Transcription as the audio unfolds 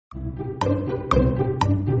Hi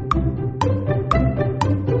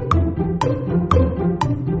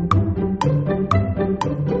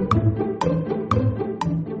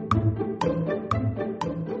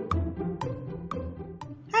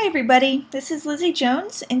everybody, this is Lizzie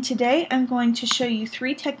Jones, and today I'm going to show you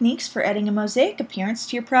 3 techniques for adding a mosaic appearance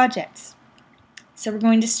to your projects. So we're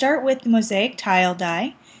going to start with the mosaic tile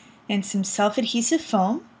die and some self-adhesive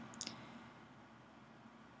foam.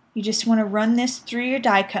 You just want to run this through your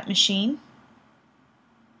die cut machine.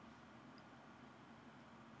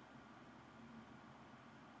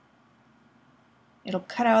 It'll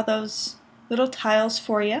cut out those little tiles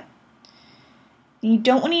for you. And you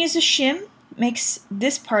don't want to use a shim. It makes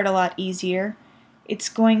this part a lot easier. You're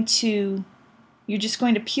just going to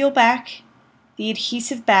peel back the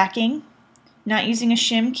adhesive backing. Not using a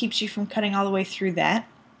shim keeps you from cutting all the way through that.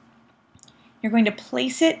 You're going to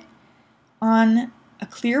place it on a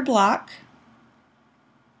clear block,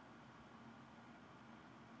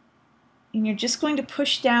 and you're just going to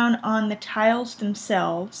push down on the tiles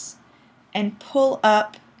themselves and pull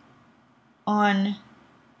up on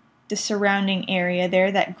the surrounding area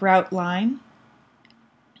there, that grout line.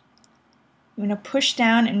 I'm going to push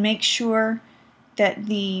down and make sure that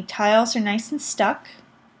the tiles are nice and stuck.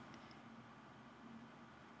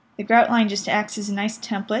 The grout line just acts as a nice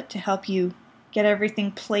template to help you get everything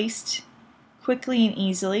placed quickly and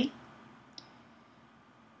easily.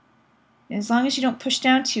 And as long as you don't push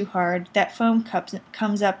down too hard, that foam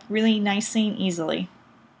comes up really nicely and easily.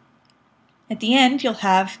 At the end, you'll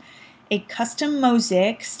have a custom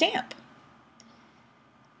mosaic stamp.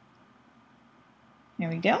 There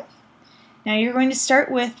we go. Now you're going to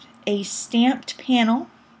start with a stamped panel.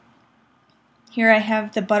 Here I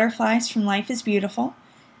have the butterflies from Life is Beautiful,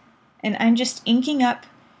 and I'm just inking up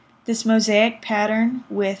this mosaic pattern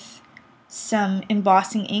with some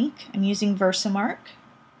embossing ink. I'm using Versamark.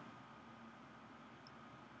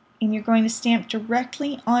 And you're going to stamp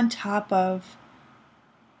directly on top of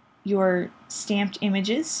your stamped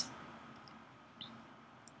images.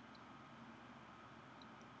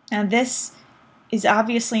 Now this is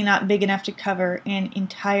obviously not big enough to cover an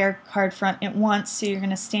entire card front at once, so you're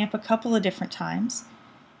going to stamp a couple of different times.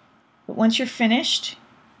 But once you're finished,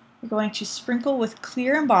 you're going to sprinkle with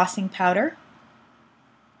clear embossing powder.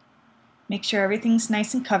 Make sure everything's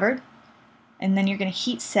nice and covered, and then you're going to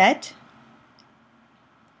heat set.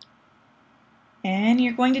 And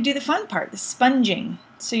you're going to do the fun part, the sponging.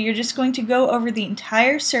 So you're just going to go over the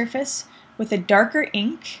entire surface with a darker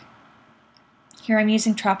ink. Here I'm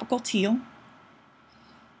using Tropical Teal.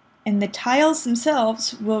 And the tiles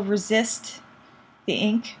themselves will resist the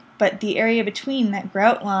ink, but the area between that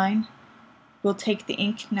grout line will take the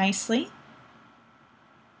ink nicely.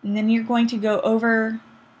 And then you're going to go over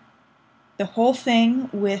the whole thing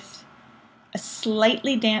with a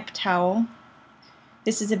slightly damp towel.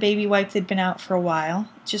 This is a baby wipe that's been out for a while.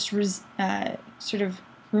 It just sort of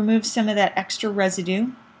removes some of that extra residue.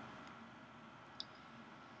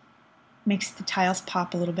 Makes the tiles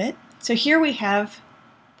pop a little bit. So here we have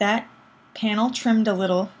that panel trimmed a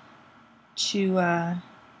little to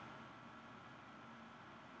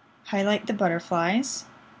highlight the butterflies.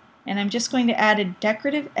 And I'm just going to add a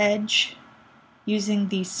decorative edge using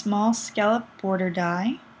the small scallop border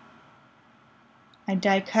die. I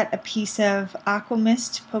die cut a piece of Aqua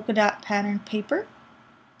Mist polka dot pattern paper.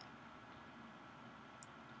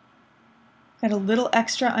 Got a little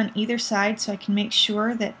extra on either side so I can make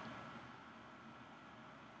sure that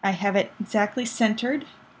I have it exactly centered,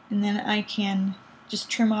 and then I can just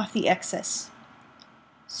trim off the excess.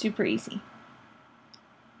 Super easy.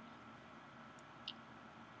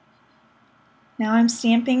 Now I'm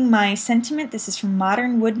stamping my sentiment. This is from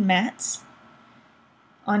Modern Wood Mats,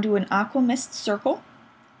 onto an Aqua Mist circle,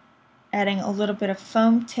 adding a little bit of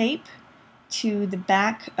foam tape to the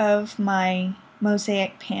back of my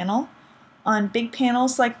mosaic panel. On big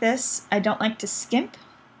panels like this, I don't like to skimp.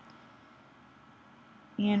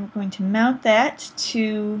 And we're going to mount that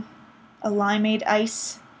to a limeade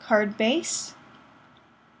ice card base.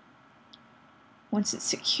 Once it's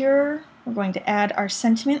secure, we're going to add our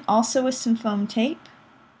sentiment also with some foam tape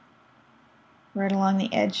right along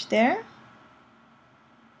the edge there.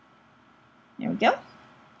 There we go.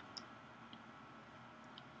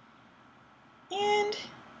 And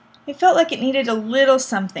I felt like it needed a little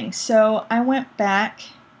something, so I went back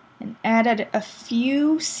and added a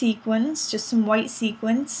few sequins, just some white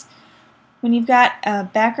sequins. When you've got a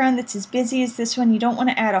background that's as busy as this one, you don't want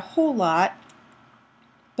to add a whole lot,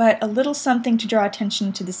 but a little something to draw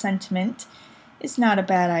attention to the sentiment is not a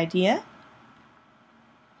bad idea.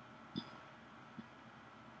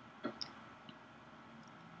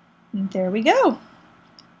 And there we go.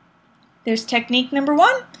 There's technique number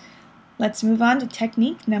 1. Let's move on to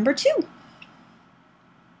technique number 2.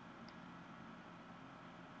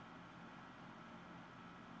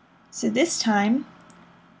 So this time,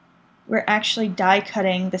 we're actually die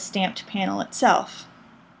cutting the stamped panel itself.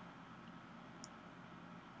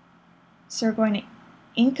 So we're going to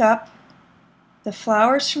ink up the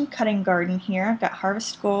flowers from Cutting Garden here. I've got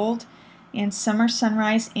Harvest Gold and Summer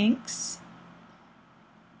Sunrise inks.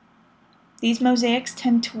 These mosaics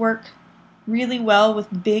tend to work really well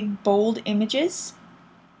with big, bold images.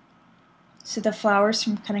 So the flowers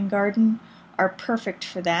from Cutting Garden are perfect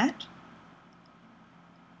for that.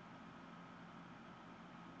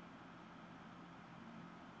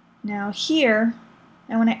 Now here,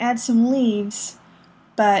 I want to add some leaves,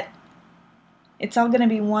 but it's all going to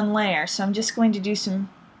be one layer, so I'm just going to do some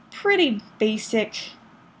pretty basic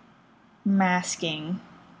masking.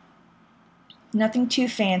 Nothing too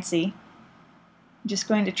fancy. I'm just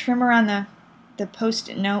going to trim around the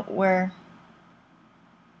post-it note where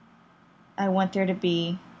I want there to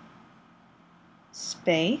be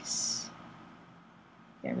space.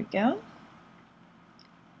 There we go.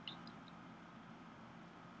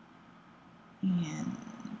 And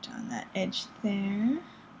on that edge there.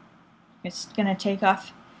 It's going to take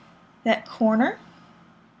off that corner.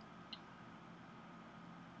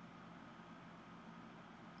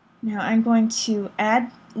 Now I'm going to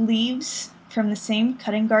add leaves from the same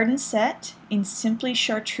Cutting Garden set in Simply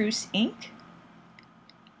Chartreuse ink.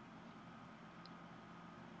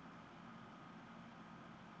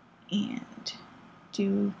 And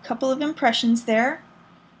do a couple of impressions there.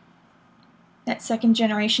 That second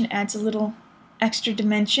generation adds a little extra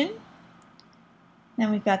dimension. Then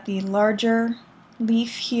we've got the larger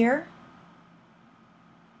leaf here.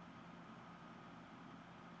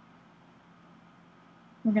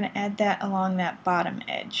 We're going to add that along that bottom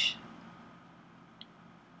edge.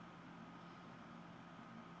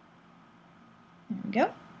 There we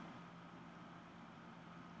go.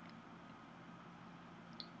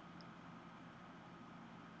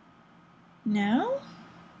 Now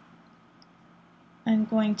I'm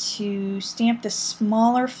going to stamp the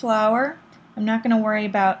smaller flower. I'm not going to worry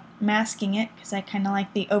about masking it because I kind of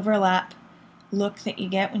like the overlap look that you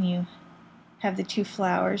get when you have the two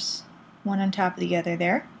flowers, one on top of the other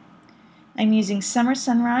there. I'm using Summer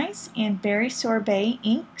Sunrise and Berry Sorbet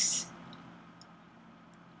inks.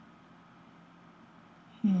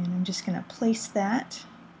 And I'm just going to place that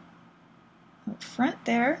up front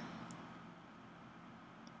there.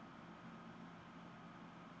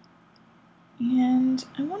 And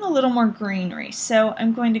I want a little more greenery, so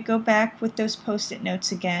I'm going to go back with those post-it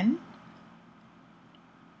notes again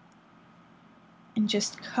and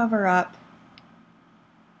just cover up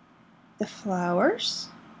the flowers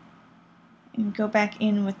and go back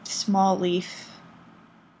in with the small leaf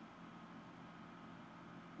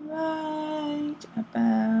right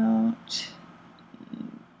about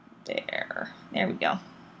there. There we go.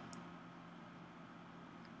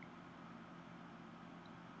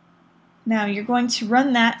 Now you're going to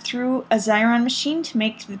run that through a Xyron machine to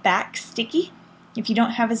make the back sticky. If you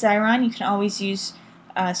don't have a Xyron, you can always use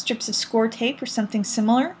strips of score tape or something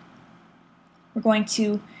similar. We're going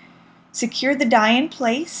to secure the die in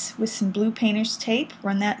place with some blue painter's tape,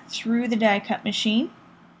 run that through the die cut machine.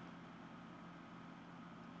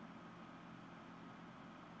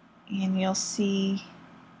 And you'll see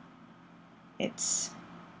it's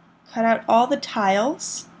cut out all the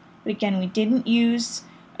tiles, but again, we didn't use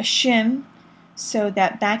a shim, so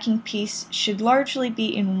that backing piece should largely be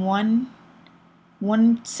in one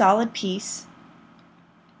solid piece.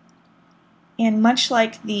 And much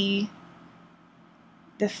like the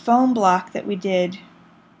foam block that we did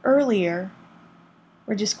earlier,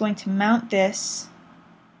 we're just going to mount this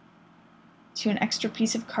to an extra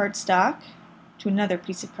piece of cardstock, to another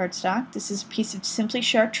piece of cardstock. This is a piece of Simply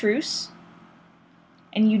Chartreuse.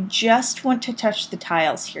 And you just want to touch the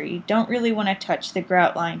tiles here. You don't really want to touch the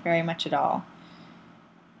grout line very much at all.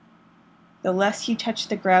 The less you touch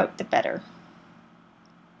the grout, the better.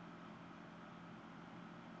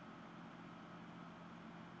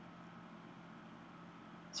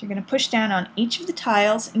 So you're going to push down on each of the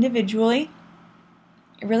tiles individually.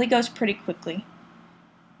 It really goes pretty quickly.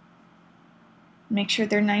 Make sure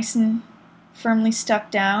they're nice and firmly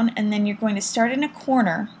stuck down, and then you're going to start in a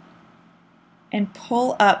corner and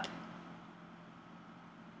pull up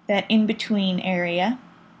that in-between area,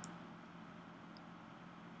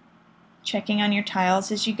 checking on your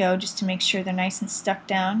tiles as you go just to make sure they're nice and stuck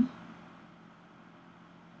down.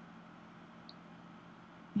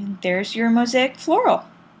 And there's your mosaic floral.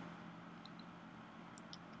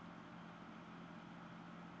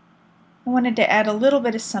 I want wanted to add a little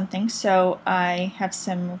bit of something, so I have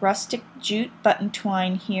some rustic jute button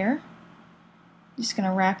twine here. Just going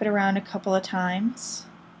to wrap it around a couple of times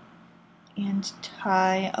and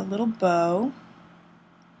tie a little bow.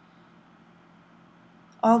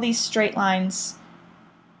 All these straight lines,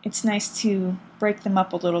 it's nice to break them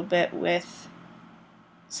up a little bit with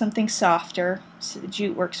something softer, so the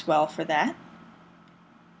jute works well for that.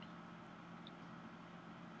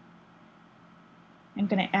 I'm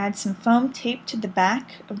going to add some foam tape to the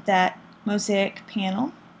back of that mosaic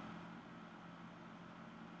panel.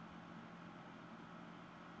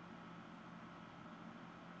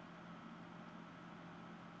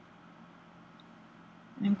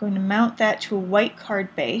 And I'm going to mount that to a white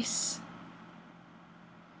card base.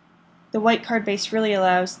 The white card base really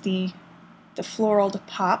allows the floral to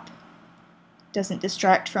pop, doesn't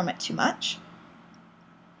distract from it too much.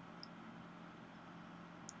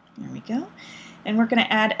 There we go. And we're going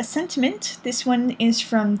to add a sentiment. This one is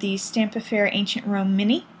from the Stamp-a-faire Ancient Rome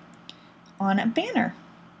Mini on a banner.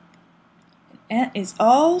 And that is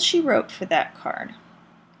all she wrote for that card.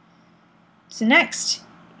 So next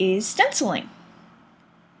is stenciling.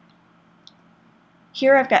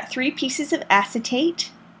 Here I've got 3 pieces of acetate,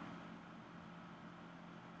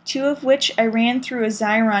 2 of which I ran through a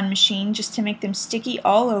Xyron machine just to make them sticky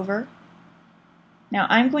all over. Now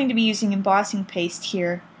I'm going to be using embossing paste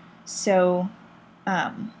here, so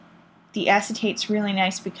the acetate's really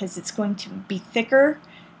nice because it's going to be thicker,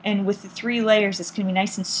 and with the 3 layers it's going to be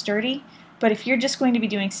nice and sturdy. But if you're just going to be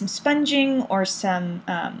doing some sponging or some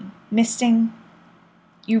misting,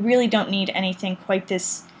 you really don't need anything quite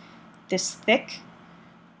this thick.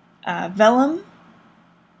 Vellum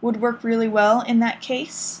would work really well in that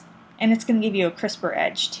case, and it's going to give you a crisper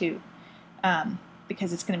edge too,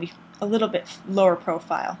 because it's going to be a little bit lower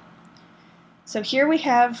profile. So here we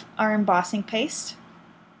have our embossing paste,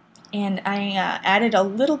 and I added a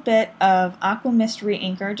little bit of Aqua Mist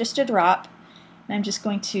Reinker, just a drop, and I'm just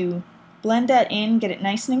going to blend that in, get it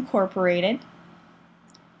nice and incorporated.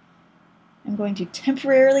 I'm going to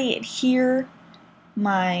temporarily adhere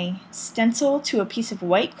my stencil to a piece of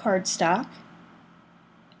white cardstock,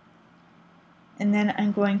 and then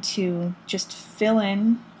I'm going to just fill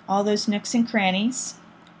in all those nooks and crannies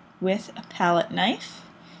with a palette knife.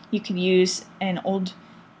 You could use an old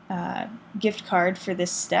gift card for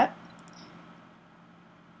this step.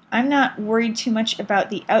 I'm not worried too much about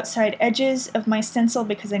the outside edges of my stencil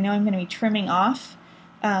because I know I'm going to be trimming off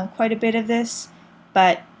quite a bit of this,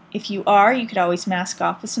 but if you are, you could always mask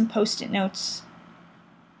off with some post-it notes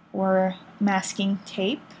or masking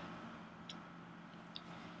tape.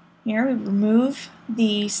 Here we remove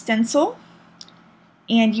the stencil,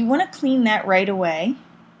 and you want to clean that right away.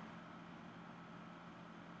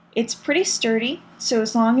 It's pretty sturdy, so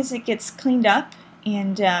as long as it gets cleaned up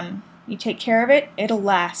and you take care of it, it'll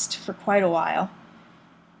last for quite a while.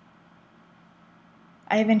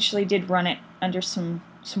 I eventually did run it under some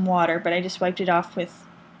water, but I just wiped it off with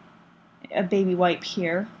a baby wipe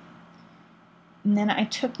here. And then I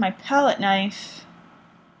took my palette knife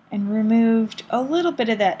and removed a little bit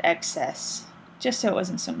of that excess, just so it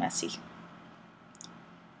wasn't so messy.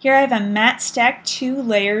 Here I have a matte stack 2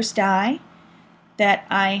 layers die that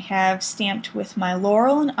I have stamped with my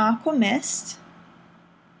Laurel and Aqua Mist.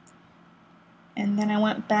 And then I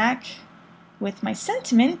went back with my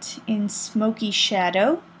sentiment in Smoky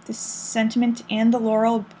Shadow. The sentiment and the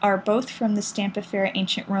Laurel are both from the Stamp-a-faire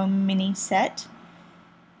Ancient Rome mini set.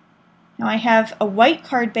 Now I have a white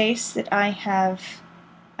card base that I have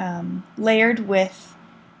layered with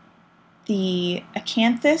the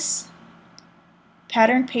acanthus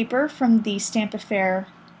pattern paper from the Stamp-a-faire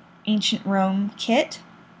Ancient Rome kit,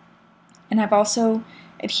 and I've also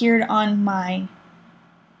adhered on my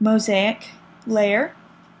mosaic layer.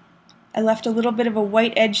 I left a little bit of a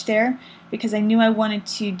white edge there because I knew I wanted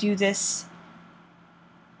to do this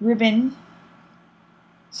ribbon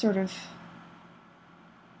sort of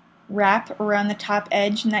wrap around the top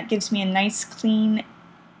edge, and that gives me a nice clean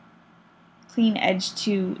edge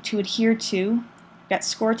to adhere to. I've got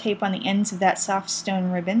score tape on the ends of that soft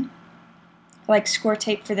stone ribbon. I like score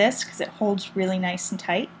tape for this because it holds really nice and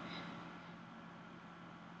tight.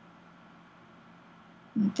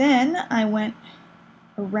 And then I went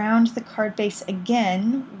around the card base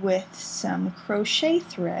again with some crochet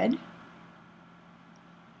thread.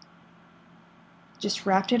 Just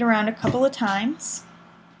wrapped it around a couple of times.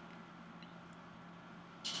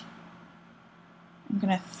 I'm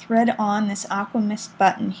going to thread on this Aqua Mist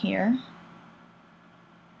button here.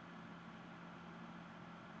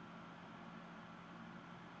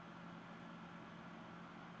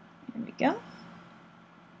 There we go.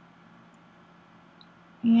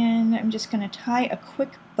 And I'm I'm just going to tie a quick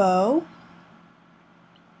bow.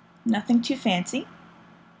 Nothing too fancy.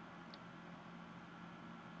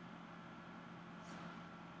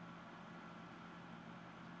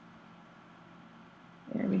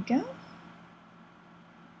 There we go.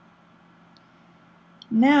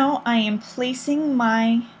 Now I am placing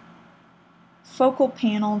my focal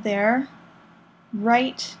panel there,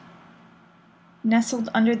 right nestled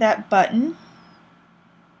under that button.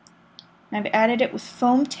 I've added it with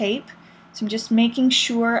foam tape, so I'm just making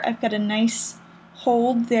sure I've got a nice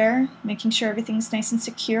hold there, making sure everything's nice and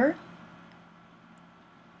secure.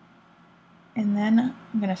 And then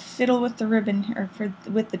I'm going to fiddle with the ribbon, or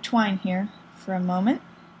with the twine here for a moment,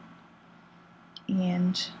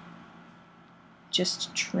 and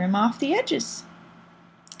just trim off the edges.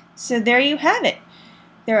 So there you have it.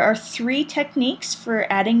 There are 3 techniques for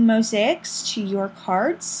adding mosaics to your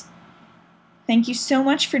cards. Thank you so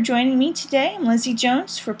much for joining me today. I'm Lizzie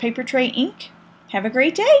Jones for Paper Tray Ink. Have a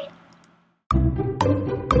great day!